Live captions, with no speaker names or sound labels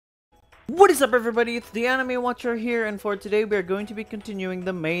What is up, everybody? It's the Anime Watcher here, and for today we are going to be continuing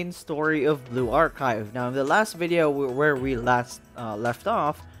the main story of Blue Archive. Now, in the last video where we last left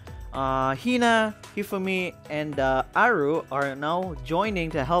off, Hina, Hifumi, and Aru are now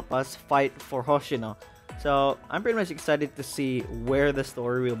joining to help us fight for Hoshino. So, I'm pretty much excited to see where the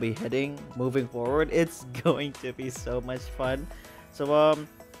story will be heading moving forward. It's going to be so much fun. So,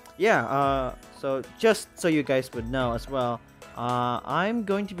 yeah, so just so you guys would know as well, I'm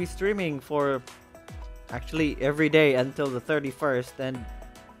going to be streaming for actually every day until the 31st, and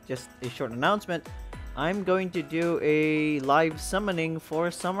just a short announcement, I'm going to do a live summoning for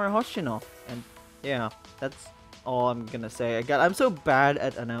Summer Hoshino, and yeah, that's all I'm gonna say. I'm so bad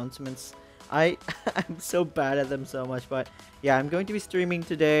at announcements. I'm so bad at them so much, but yeah, I'm going to be streaming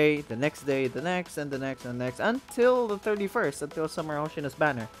today, the next day, the next, and the next, and the next, until the 31st, until Summer Hoshino's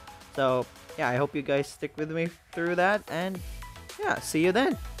banner. So yeah, I hope you guys stick with me through that, and yeah, see you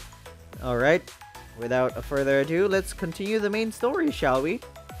then. Alright, without further ado, let's continue the main story, shall we?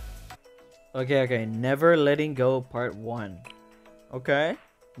 Okay, Never Letting Go Part 1. Okay,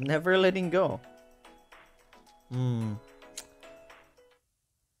 Never Letting Go.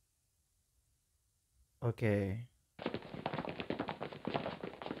 Okay.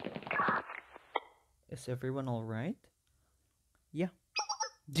 Is everyone alright? Yeah.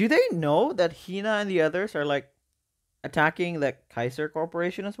 Do they know that Hina and the others are like attacking the Kaiser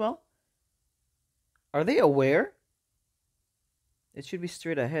Corporation as well? Are they aware? It should be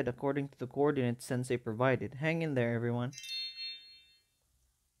straight ahead according to the coordinates Sensei provided. Hang in there, everyone.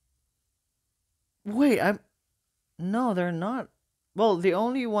 Wait, no, they're not. Well, the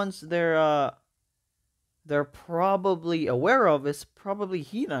only ones they're probably aware of is probably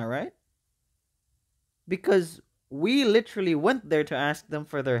Hina, right? Because we literally went there to ask them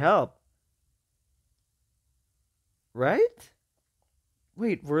for their help. Right?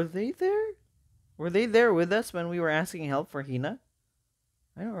 Wait, were they there? Were they there with us when we were asking help for Hina?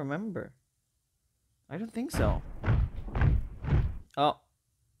 I don't remember. I don't think so. Oh.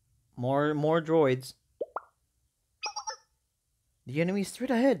 More droids. The enemy is straight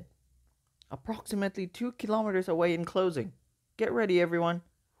ahead. Approximately 2 kilometers away and closing. Get ready, everyone.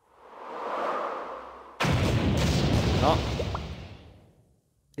 Oh.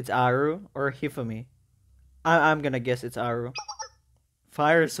 It's Aru or Hifumi. I'm gonna guess it's Aru.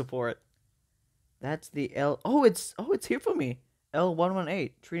 Fire support. That's the L. Oh, it's Hifumi.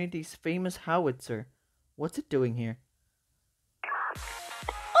 L118, Trinity's famous howitzer. What's it doing here?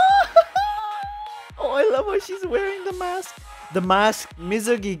 Oh, I love how she's wearing the mask. The mask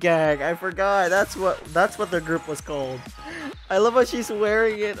Mizugi gang. I forgot. That's what the group was called. I love how she's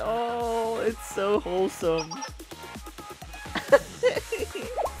wearing it. Oh, it's so wholesome.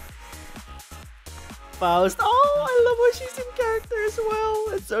 Faust. Oh, I love how she's in character as well.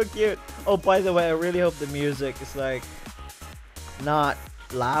 It's so cute. Oh, by the way, I really hope the music is like not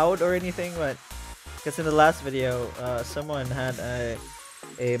loud or anything, but because in the last video, someone had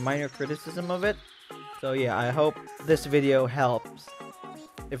a minor criticism of it. So yeah, I hope this video helps.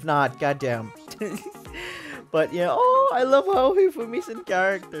 If not, goddamn. But yeah, oh, I love how Hifumi's in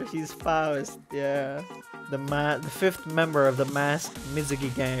character. She's Faust. Yeah, the fifth member of the masked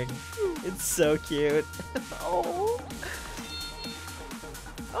Mizugi gang. It's so cute. Oh,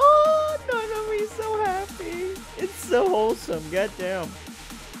 oh, Naname's so happy. It's so wholesome. Goddamn.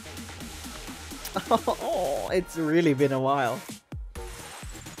 Oh, it's really been a while.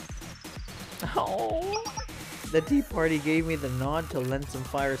 Oh, the Tea Party gave me the nod to lend some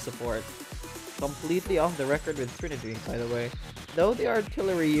fire support. Completely off the record with Trinity, by the way. Though the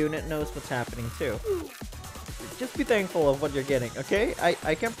artillery unit knows what's happening too. Just be thankful of what you're getting, okay?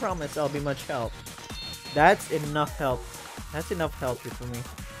 I can't promise I'll be much help. That's enough help. That's enough help for me.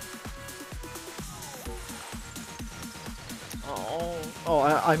 Oh,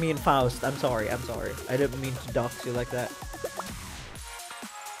 I mean Faust. I'm sorry. I didn't mean to dox you like that.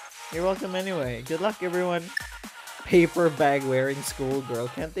 You're welcome anyway. Good luck, everyone. Paper bag wearing schoolgirl.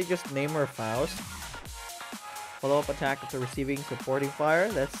 Can't they just name her Faust? Follow-up attack after receiving supporting fire.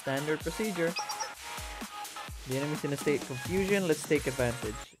 That's standard procedure. The enemy's in a state of confusion. Let's take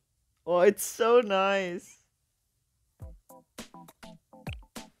advantage. Oh, it's so nice.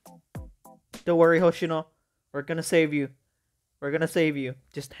 Don't worry, Hoshino. We're gonna save you. We're gonna save you.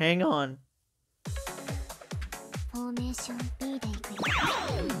 Just hang on. I'm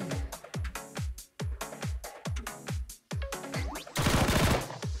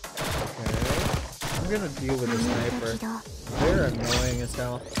gonna deal with the sniper. They're annoying as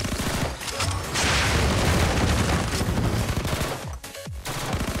hell.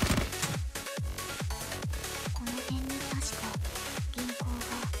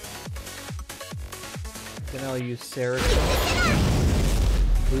 Then I'll use Sarah.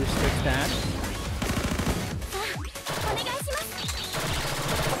 Booster stats.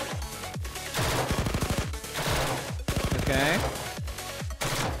 Okay.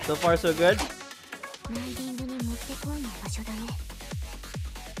 So far so good.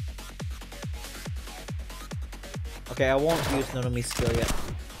 Okay, I won't use Nonomi's skill yet.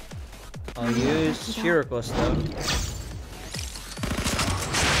 I'll use Shiriko's though.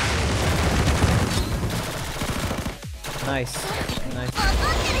 Nice. Nice.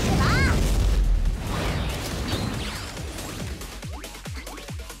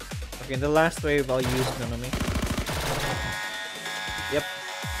 Okay, in the last wave I'll use Nonomi. Yep.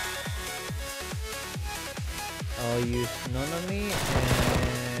 I'll use Nonomi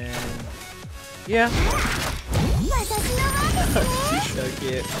and... yeah. She's so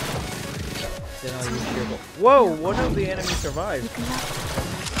cute. Then I'll use Shiriko. Whoa! One of the enemies survived.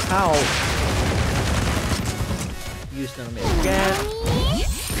 How? Use Nonomi again.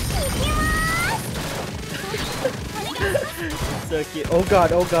 So cute. Oh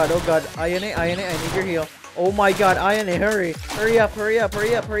god, oh god, oh god. Ayane, I need your heal. Oh my god, Ayane, hurry! Hurry up, hurry up,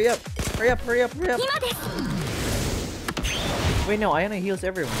 hurry up, hurry up! Hurry up, hurry up, hurry up! Wait, no, Ayane heals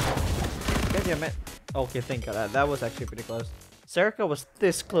everyone. God damn it. Okay, thank god. That was actually pretty close. Serika was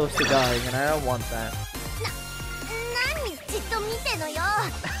this close to dying, and I don't want that.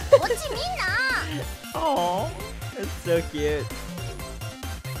 Oh, it's so cute.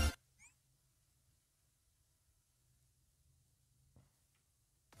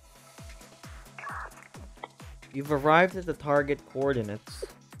 You've arrived at the target coordinates.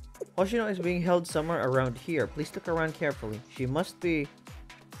 Hoshino is being held somewhere around here. Please look around carefully. She must be...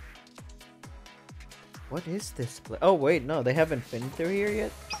 What is this place? Oh wait, no, they haven't been through here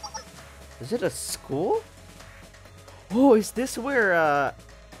yet? Is it a school? Oh, is this where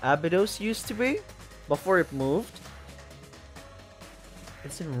Abydos used to be? Before it moved?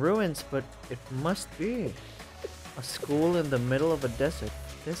 It's in ruins, but it must be a school in the middle of a desert.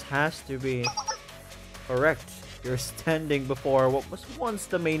 This has to be correct. You're standing before what was once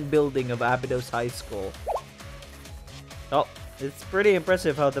the main building of Abydos High School. Oh, it's pretty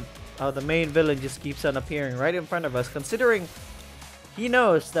impressive how the main villain just keeps on appearing right in front of us, considering he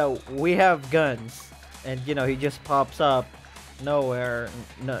knows that we have guns, and you know, he just pops up nowhere,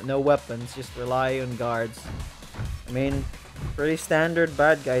 no weapons, just rely on guards. I mean, pretty standard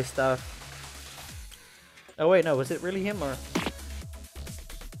bad guy stuff. Oh wait, no, was it really him or?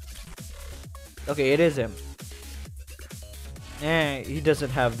 Okay, it is him. He doesn't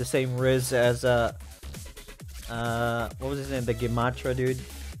have the same riz as what was his name? The Gematra dude,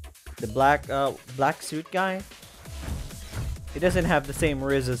 the black suit guy. He doesn't have the same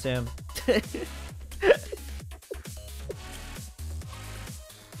riz as him.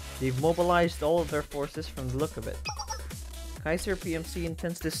 They've mobilized all of their forces from the look of it. Kaiser PMC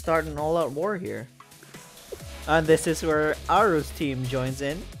intends to start an all-out war here. And this is where Aru's team joins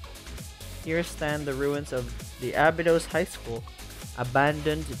in. Here stand the ruins of the Abydos High School,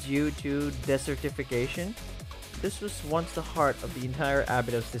 abandoned due to desertification. This was once the heart of the entire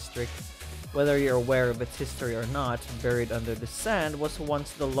Abydos district. Whether you're aware of its history or not, buried under the sand was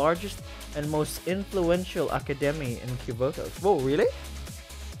once the largest and most influential academy in Kyubotos. Whoa, really?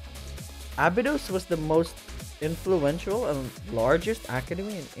 Abydos was the most influential and largest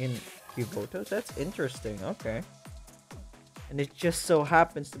academy in Kyubotos? That's interesting, okay. And it just so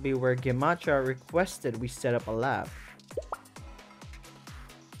happens to be where Gematra requested we set up a lab.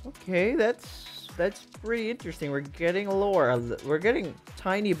 Okay, that's pretty interesting. We're getting lore. We're getting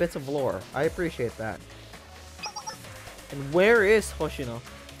tiny bits of lore. I appreciate that. And where is Hoshino?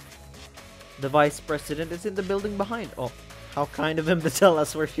 The vice president is in the building behind. Oh, how kind of him to tell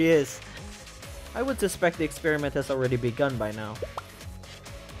us where she is. I would suspect the experiment has already begun by now.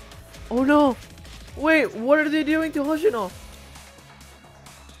 Oh no! Wait, what are they doing to Hoshino?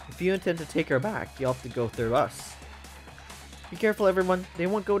 If you intend to take her back, you'll have to go through us. Be careful, everyone. They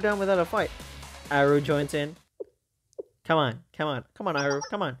won't go down without a fight. Aru joins in. Come on, come on, come on, Aru,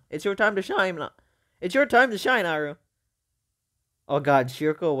 come on. It's your time to shine. It's your time to shine, Aru. Oh god,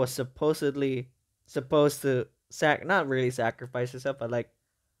 Shiriko was supposed to not really sacrifice herself, but like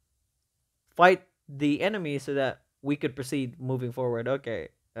fight the enemy so that we could proceed moving forward. Okay,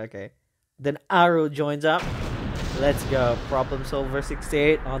 okay. Then Aru joins up. Let's go. Problem solver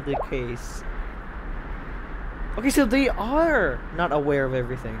 68 on the case. Okay, so they are not aware of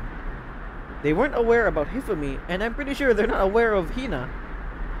everything. They weren't aware about Hifumi, and I'm pretty sure they're not aware of Hina.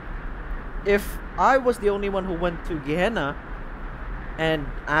 If I was the only one who went to Gehenna and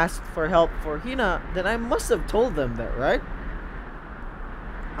asked for help for Hina, then I must have told them that, right?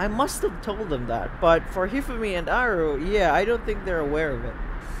 I must have told them that, but for Hifumi and Aru, yeah, I don't think they're aware of it.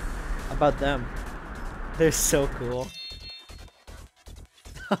 About them. They're so cool.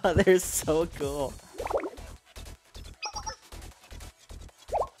 They're so cool.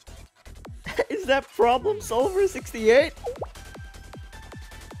 Is that Problem Solver 68?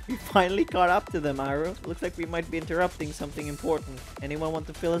 We finally caught up to them, Aru. Looks like we might be interrupting something important. Anyone want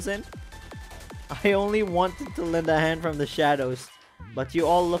to fill us in? I only wanted to lend a hand from the shadows, but you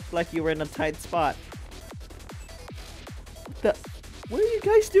all looked like you were in a tight spot. What are you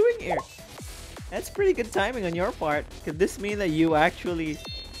guys doing here? That's pretty good timing on your part. Could this mean that you actually...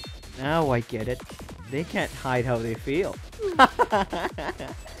 Now I get it. They can't hide how they feel.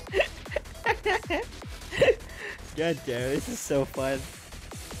 God damn, this is so fun.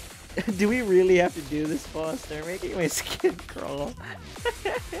 Do we really have to do this, boss? They're making my skin crawl.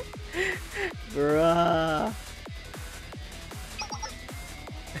 Bruh.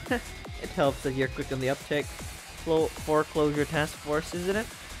 It helps that you're quick on the uptick. Foreclosure task force, isn't it?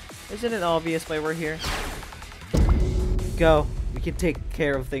 Isn't it obvious why we're here? Go. We can take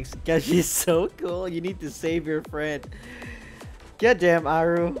care of things. God, she's so cool. You need to save your friend. Goddamn,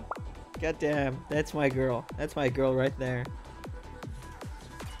 Aru. Goddamn. That's my girl. That's my girl right there.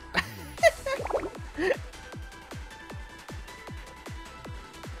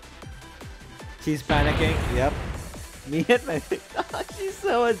 She's panicking. Yep. Me and my... Oh, she's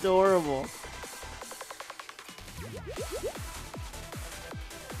so adorable.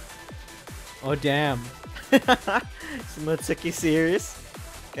 Oh, damn. Is Mutsuki serious?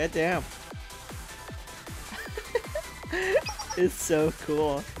 God damn. It's so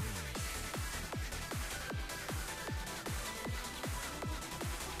cool.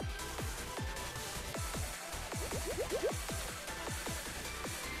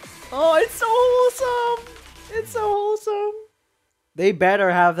 Oh, it's so wholesome! It's so wholesome! They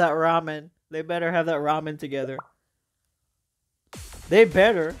better have that ramen. They better have that ramen together. They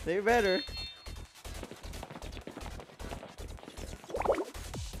better. They better.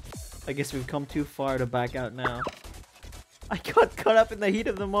 I guess we've come too far to back out now. I got caught up in the heat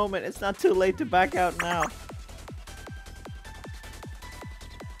of the moment. It's not too late to back out now.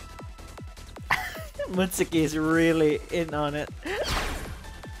 Mutsuki is really in on it.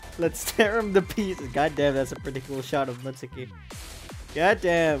 Let's tear him to pieces. God damn, that's a pretty cool shot of Mutsuki. God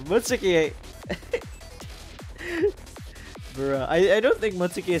damn, Mutsuki. Bruh, I don't think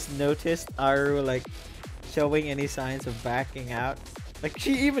Mutsuki has noticed Aru like showing any signs of backing out. Like,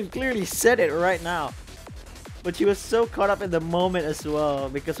 she even clearly said it right now. But she was so caught up in the moment as well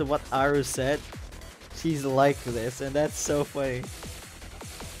because of what Aru said. She's like this, and that's so funny.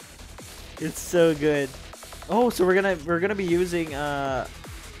 It's so good. Oh, so we're gonna be using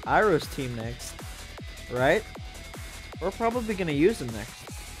Aru's team next, right? We're probably gonna use them next.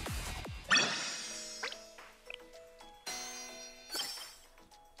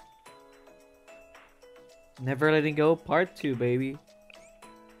 Never Letting Go Part 2, baby.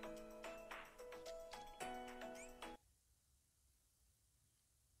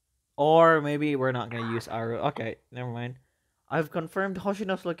 Or maybe we're not gonna use Aru. Okay, never mind. I've confirmed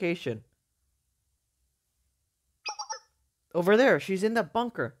Hoshino's location. Over there, she's in that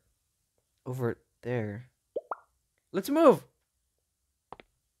bunker. Over there. Let's move!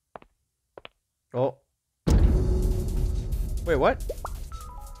 Oh. Wait, what?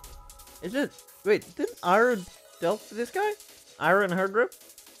 Is it... Wait, didn't Aru delve to this guy? Aru and her group?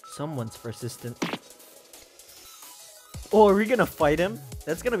 Someone's persistent. Oh, are we gonna fight him?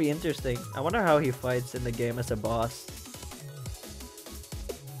 That's gonna be interesting. I wonder how he fights in the game as a boss.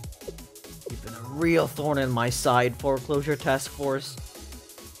 You've been a real thorn in my side, Foreclosure Task Force.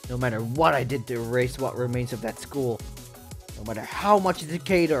 No matter what I did to erase what remains of that school. No matter how much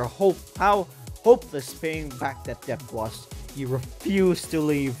decayed or how hopeless paying back that debt was, you refuse to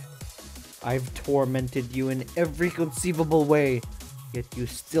leave. I've tormented you in every conceivable way, yet you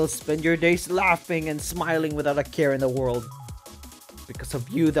still spend your days laughing and smiling without a care in the world. Because of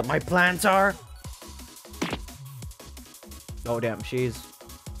you that my plans are... Oh damn, she's...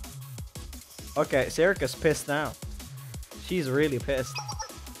 Okay, Serika's pissed now. She's really pissed.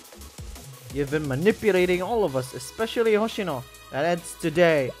 You've been manipulating all of us, especially Hoshino. That ends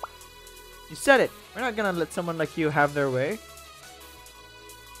today. You said it. We're not gonna let someone like you have their way.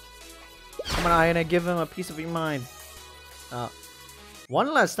 Come on, Ayane, give him a piece of your mind.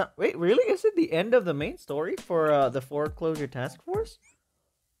 One last time. Wait, really? Is it the end of the main story for the Foreclosure Task Force?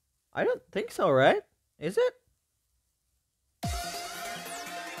 I don't think so, right? Is it?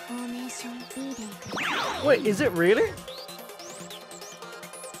 Wait, is it really?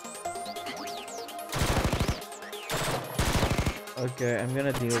 Okay, I'm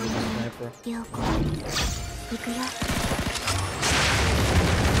gonna deal with the sniper.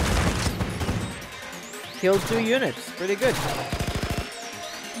 Killed 2 units. Pretty good.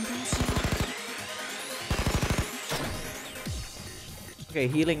 Okay,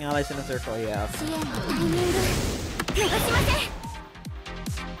 healing allies in a circle, yeah.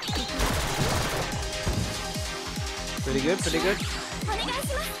 Pretty good, pretty good.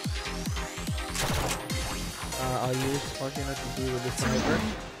 I'll use Hoshino to deal with the sniper.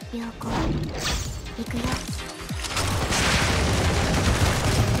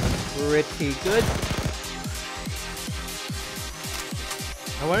 Pretty good.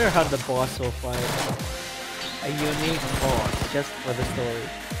 I wonder how the boss will fight. A unique boss just for the story.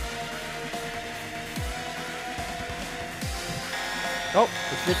 Oh,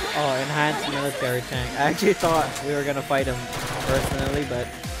 it's this enhanced military tank. I actually thought we were gonna fight him personally, but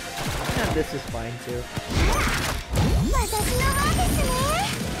yeah, this is fine too.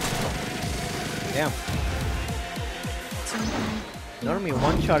 Damn. Normally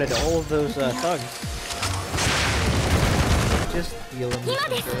one-shotted all of those thugs. Just heal him with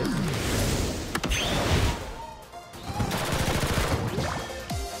some grid.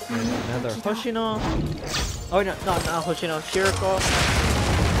 Another Hoshino. Oh no, not Hoshino, Shiriko.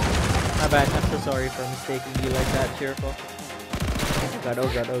 My bad, I'm so sorry for mistaking you like that, Shiriko. Oh god, oh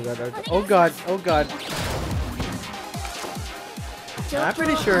god, oh god, oh god, oh god, oh god. I'm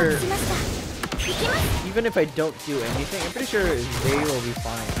pretty sure, even if I don't do anything, I'm pretty sure they will be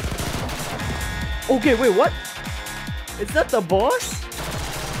fine. Okay, wait, what? It's not the boss?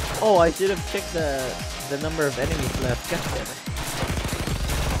 Oh, I should have checked the number of enemies left. God damn it.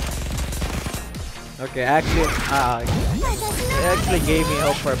 Okay, actually, it actually gave me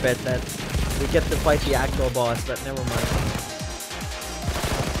hope for a bit that we get to fight the actual boss, but never mind.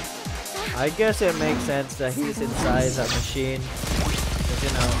 I guess it makes sense that he's inside that machine. But, you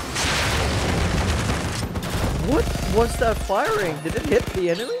know. What was that firing? Did it hit the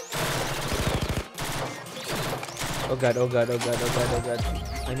enemy? Oh god, oh god, oh god, oh god, oh god.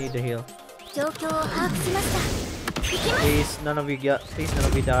 I need to heal. Please, none of you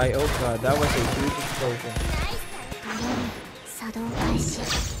die. Oh god, that was a huge explosion.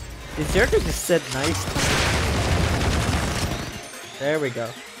 The Zerker just said nice. There we go.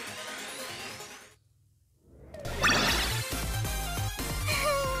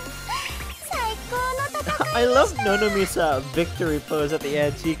 I love Nonomi's victory pose at the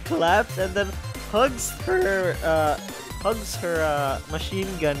end. She claps and then hugs her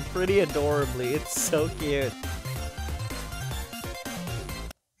machine gun pretty adorably. It's so cute.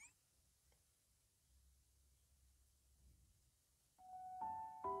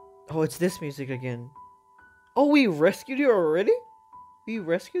 Oh, it's this music again. Oh, we rescued her already? We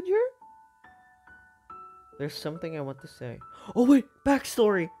rescued her? There's something I want to say. Oh wait,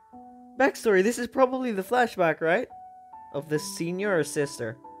 backstory! Backstory, this is probably the flashback, right? Of the senior or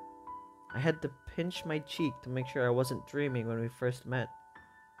sister. I had to pinch my cheek to make sure I wasn't dreaming when we first met.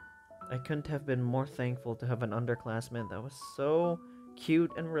 I couldn't have been more thankful to have an underclassman that was so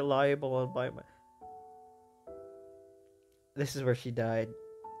cute and reliable by my... This is where she died.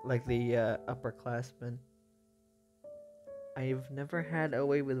 Like the upperclassman. I've never had a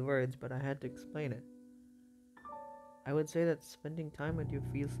way with words, but I had to explain it. I would say that spending time with you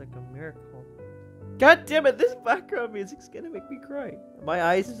feels like a miracle. God damn it, this background music's gonna make me cry. My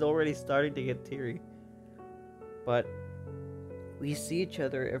eyes is already starting to get teary. But we see each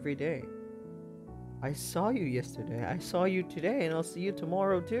other every day. I saw you yesterday, I saw you today, and I'll see you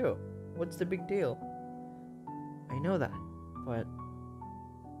tomorrow too. What's the big deal? I know that, but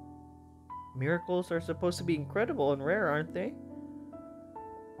miracles are supposed to be incredible and rare, aren't they?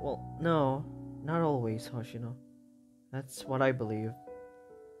 Well, no, not always, Hoshino. That's what I believe.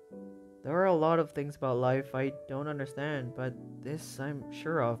 There are a lot of things about life I don't understand, but this I'm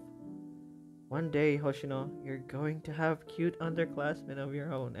sure of. One day, Hoshino, you're going to have cute underclassmen of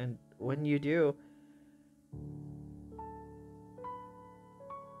your own, and when you do...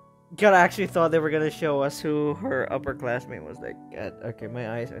 God, I actually thought they were gonna show us who her upperclassmate was. Like, God, okay,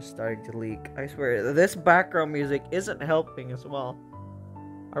 my eyes are starting to leak. I swear, this background music isn't helping as well.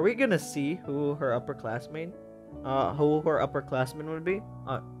 Are we gonna see who her upperclassman would be?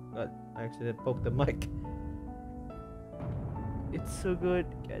 God, I actually poked the mic. It's so good.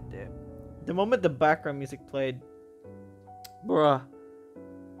 God damn. The moment the background music played, bruh,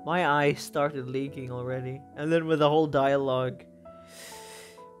 my eyes started leaking already. And then with the whole dialogue,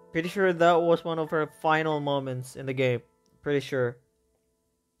 pretty sure that was one of her final moments in the game. Pretty sure.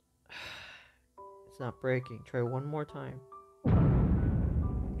 It's not breaking. Try one more time.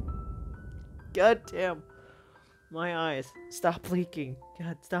 God damn. My eyes. Stop leaking.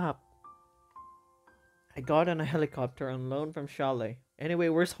 God, stop. I got on a helicopter on loan from Chalet. Anyway,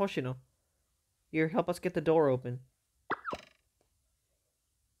 where's Hoshino? Here, help us get the door open.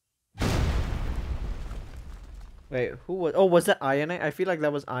 Wait, who was... Oh, was that Ayane? I feel like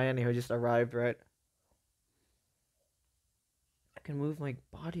that was Ayane who just arrived, right? I can move my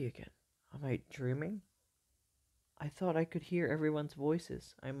body again. Am I dreaming? I thought I could hear everyone's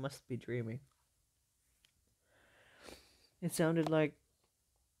voices. I must be dreaming. It sounded like...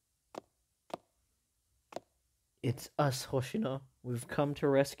 It's us, Hoshino. We've come to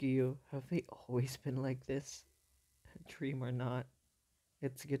rescue you. Have they always been like this? Dream or not,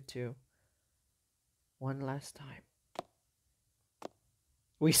 it's good too. One last time.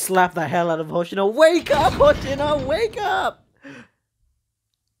 We slap the hell out of Hoshino. Wake up, Hoshino! Wake up!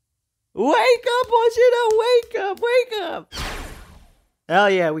 Wake up, Hoshino! Wake up! Wake up! Hell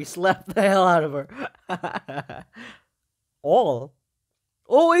yeah, we slapped the hell out of her. All?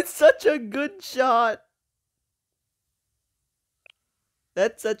 Oh, it's such a good shot.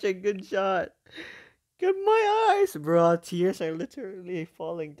 That's such a good shot. Get my eyes, bro. Tears are literally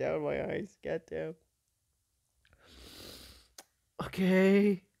falling down my eyes. Goddamn.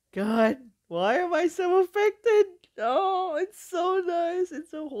 Okay. God, why am I so affected? Oh, it's so nice.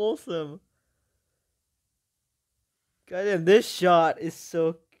 It's so wholesome. Goddamn, this shot is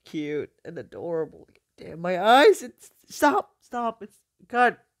so cute and adorable. Damn, my eyes. It's stop. It's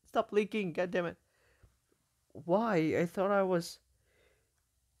God. Stop leaking. God damn it. Why? I thought I was.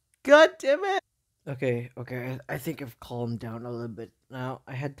 God damn it. Okay, I think I've calmed down a little bit now.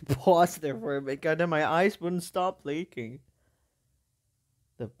 I had to pause there for a bit. Goddamn, my eyes wouldn't stop leaking.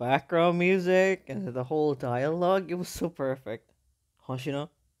 The background music and the whole dialogue, it was so perfect. Hoshino?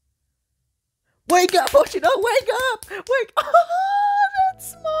 Wake up, Hoshino! Wake up! Wake up! Oh, that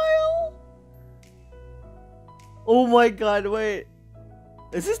smile! Oh my god, wait.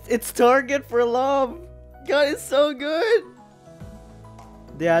 It's Target for Love! God, it's so good!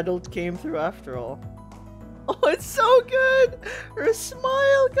 The adult came through after all. Oh, it's so good! Her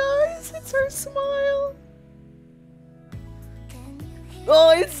smile, guys! It's her smile!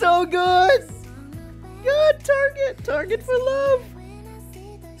 Oh, it's so good! God, Target for Love!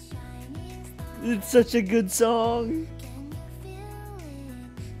 It's such a good song!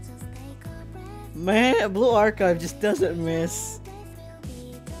 Man, Blue Archive just doesn't miss.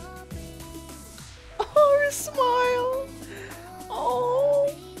 Oh, her smile!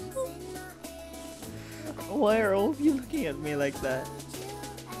 Oh! Why are all of you looking at me like that?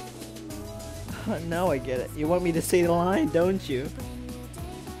 Now I get it. You want me to say the line, don't you?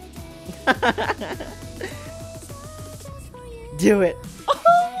 Do it!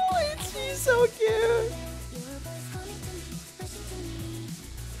 Oh, she's so cute!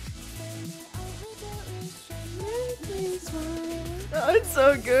 Oh, it's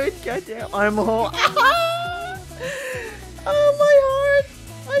so good! Goddamn, I'm home! Oh, my heart!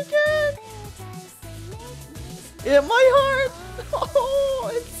 I can't! Yeah, my heart! Oh,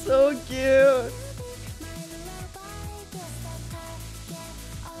 it's so cute!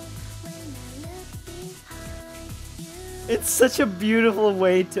 It's such a beautiful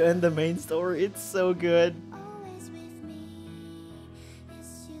way to end the main story. It's so good.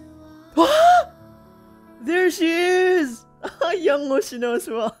 There she is! Young Hoshino as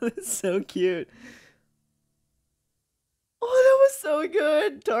well. It's so cute. Oh, that was so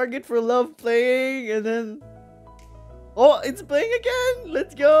good. Target for Love playing, and then... Oh, it's playing again!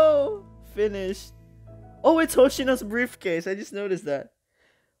 Let's go! Finished. Oh, it's Hoshino's briefcase. I just noticed that.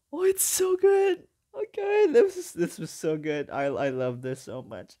 Oh, it's so good. Okay, this was so good. I love this so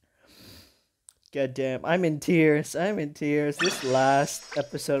much. God damn, I'm in tears. This last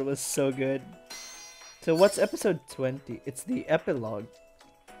episode was so good. So what's episode 20? It's the epilogue.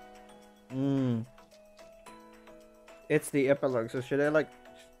 It's the epilogue. So should I like...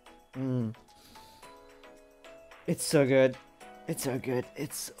 It's so good. It's so good.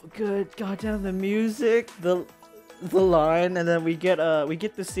 God damn, the music, the line, and then we get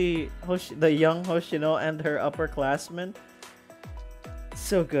to see the young Hoshino and her upperclassmen.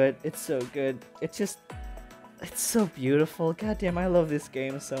 So good. It's so good. It's so beautiful. God damn, I love this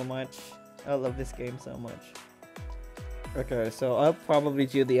game so much. Okay, so I'll probably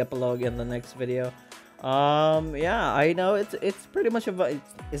do the epilogue in the next video. Yeah, I know it's pretty much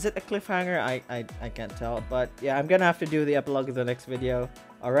is it a cliffhanger? I can't tell, but yeah, I'm gonna have to do the epilogue in the next video.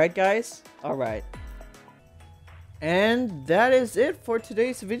 Alright guys? Alright. And that is it for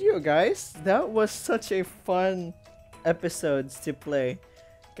today's video, guys. That was such a fun episodes to play.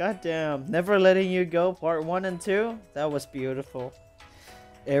 Goddamn, Never Letting You Go part 1 and 2. That was beautiful.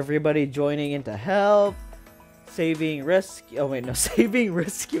 Everybody joining in to help. rescuing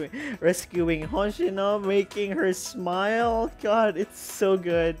Hoshino, making her smile. God, it's so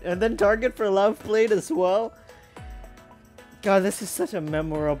good. And then Target for Love played as well. God, this is such a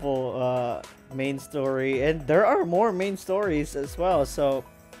memorable main story, and there are more main stories as well. So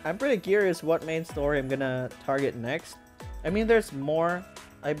I'm pretty curious what main story I'm gonna target next. I mean, there's more,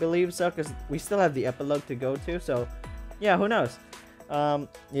 I believe so, because we still have the epilogue to go to. So yeah, who knows?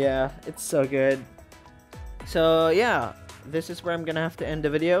 Yeah, it's so good. So yeah, this is where I'm gonna have to end the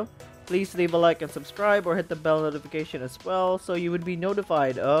video. Please leave a like and subscribe, or hit the bell notification as well, so you would be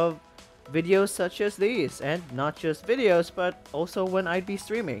notified of videos such as these, and not just videos, but also when I'd be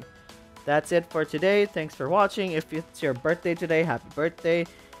streaming. That's it for today. Thanks for watching. If it's your birthday today, happy birthday.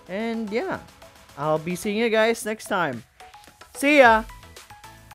 And yeah, I'll be seeing you guys next time. See ya!